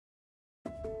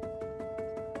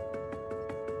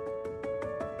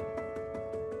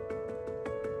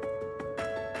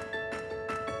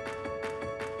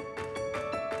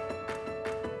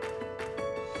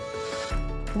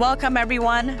Welcome,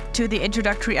 everyone, to the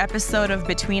introductory episode of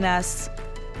Between Us,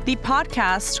 the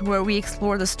podcast where we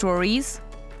explore the stories,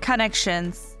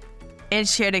 connections, and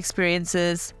shared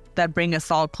experiences that bring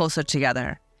us all closer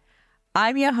together.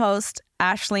 I'm your host,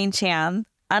 Ashleen Chan,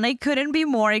 and I couldn't be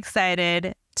more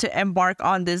excited to embark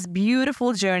on this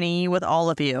beautiful journey with all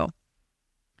of you.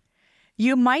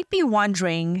 You might be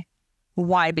wondering,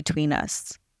 why Between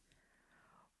Us?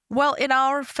 Well, in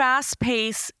our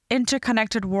fast-paced,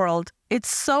 interconnected world, it's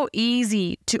so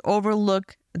easy to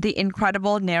overlook the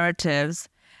incredible narratives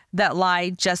that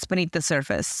lie just beneath the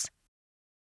surface.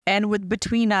 And with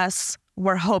Between Us,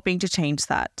 we're hoping to change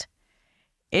that.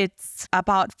 It's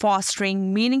about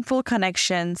fostering meaningful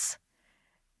connections,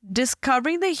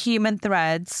 discovering the human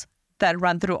threads that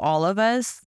run through all of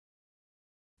us,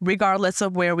 regardless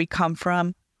of where we come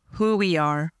from, who we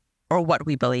are, or what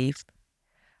we believe.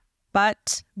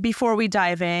 But before we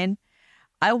dive in,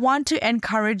 I want to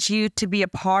encourage you to be a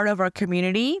part of our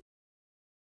community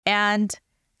and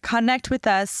connect with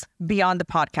us beyond the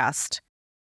podcast.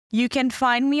 You can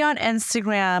find me on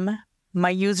Instagram.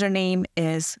 My username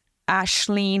is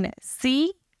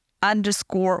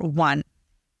AshleenC_1.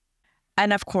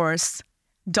 And of course,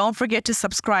 don't forget to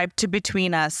subscribe to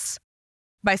Between Us.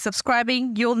 By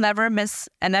subscribing, you'll never miss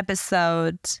an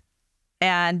episode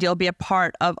and you'll be a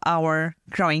part of our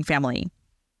growing family.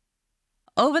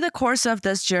 Over the course of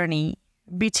this journey,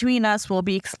 Between Us will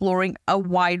be exploring a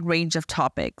wide range of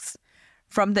topics,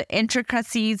 from the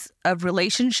intricacies of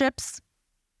relationships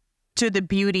to the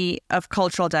beauty of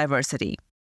cultural diversity.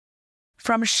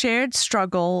 From shared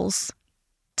struggles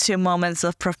to moments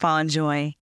of profound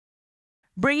joy,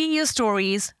 bringing you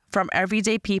stories from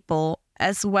everyday people,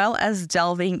 as well as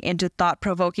delving into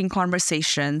thought-provoking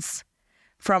conversations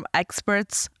from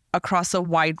experts across a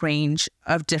wide range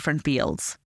of different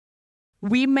fields.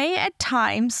 We may at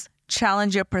times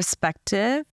challenge your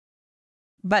perspective,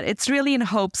 but it's really in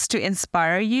hopes to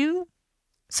inspire you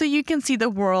so you can see the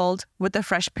world with a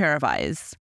fresh pair of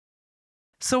eyes.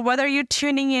 So whether you're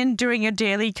tuning in during your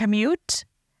daily commute,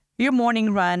 your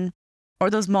morning run, or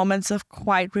those moments of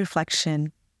quiet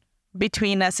reflection,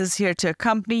 Between Us is here to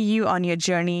accompany you on your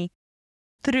journey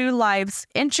through life's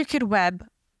intricate web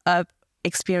of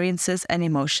experiences and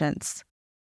emotions.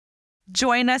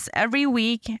 Join us every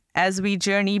week as we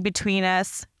journey between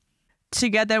us.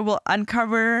 Together we'll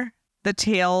uncover the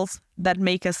tales that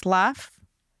make us laugh,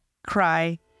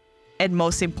 cry, and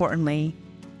most importantly,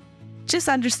 just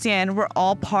understand we're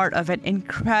all part of an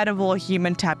incredible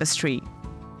human tapestry.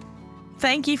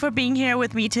 Thank you for being here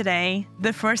with me today.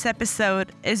 The first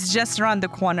episode is just around the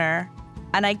corner,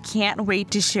 and I can't wait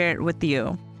to share it with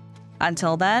you.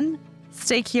 Until then,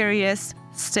 stay curious,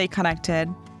 stay connected,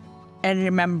 and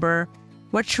remember,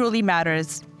 what truly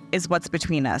matters is what's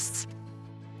between us.